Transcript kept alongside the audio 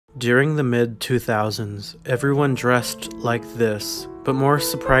During the mid-2000s, everyone dressed like this, but more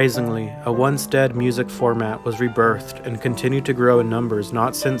surprisingly, a once-dead music format was rebirthed and continued to grow in numbers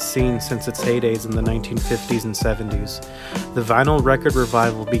not seen since its heydays in the 1950s and 70s. The vinyl record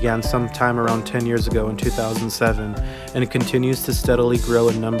revival began sometime around 10 years ago in 2007, and it continues to steadily grow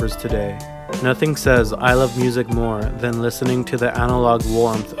in numbers today. Nothing says I love music more than listening to the analog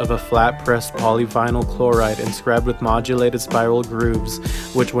warmth of a flat-pressed polyvinyl chloride inscribed with modulated spiral grooves,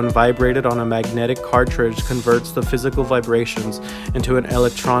 which when vibrated on a magnetic cartridge converts the physical vibrations into an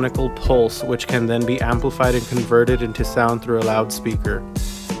electronical pulse, which can then be amplified and converted into sound through a loudspeaker.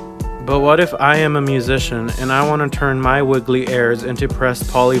 But what if I am a musician and I want to turn my wiggly airs into pressed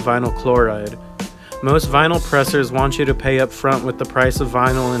polyvinyl chloride? Most vinyl pressers want you to pay up front with the price of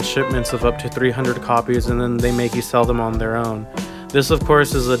vinyl and shipments of up to 300 copies, and then they make you sell them on their own. This of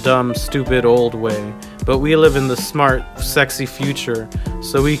course is a dumb, stupid old way, but we live in the smart, sexy future,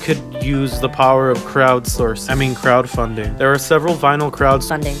 so we could use the power of crowdfunding. There are several vinyl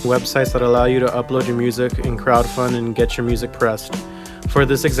crowdfunding websites that allow you to upload your music and crowdfund and get your music pressed. For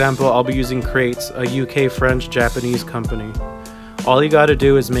this example, I'll be using Crates, a UK French-Japanese company. All you gotta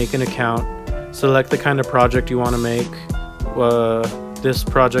do is make an account, select the kind of project you want to make. This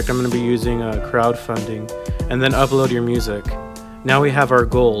project I'm going to be using crowdfunding, and then upload your music. Now we have our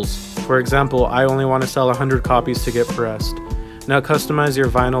goals. For example, I only want to sell 100 copies to get pressed. Now customize your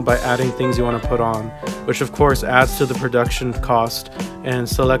vinyl by adding things you want to put on, which of course adds to the production cost, and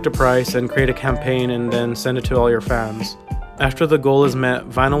select a price and create a campaign and then send it to all your fans. After the goal is met,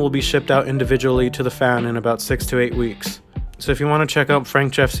 vinyl will be shipped out individually to the fan in about 6 to 8 weeks. So if you want to check out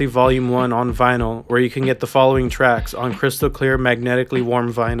FrankJavCee Volume 1 on vinyl, where you can get the following tracks on crystal clear magnetically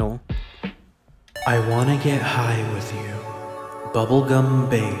warm vinyl. I Wanna Get High With You, Bubblegum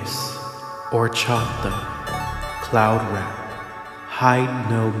Bass, Horchata, Cloud Rap, Hide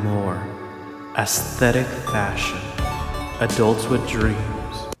No More, Aesthetic Fashion, Adults with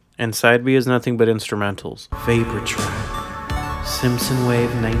Dreams, and side B is nothing but instrumentals. Vapor Track, Simpson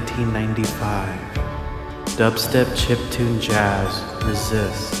Wave 1995, Dubstep Chiptune Jazz,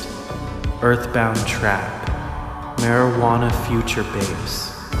 Resist, Earthbound Trap, Marijuana Future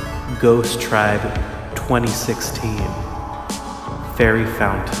Bass, Ghost Tribe 2016, Fairy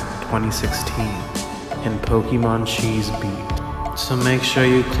Fountain 2016, and Pokemon Cheese Beat. So make sure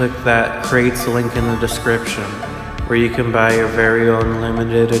you click that Crates link in the description, where you can buy your very own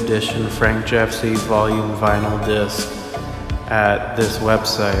limited edition FrankJavCee Volume vinyl disc at this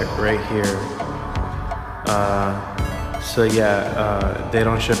website right here. So yeah, they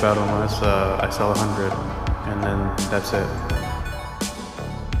don't ship out unless I sell 100, and then that's it.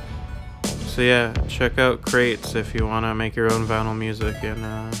 So yeah, check out Crates if you want to make your own vinyl music,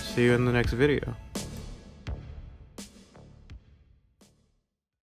 and see you in the next video.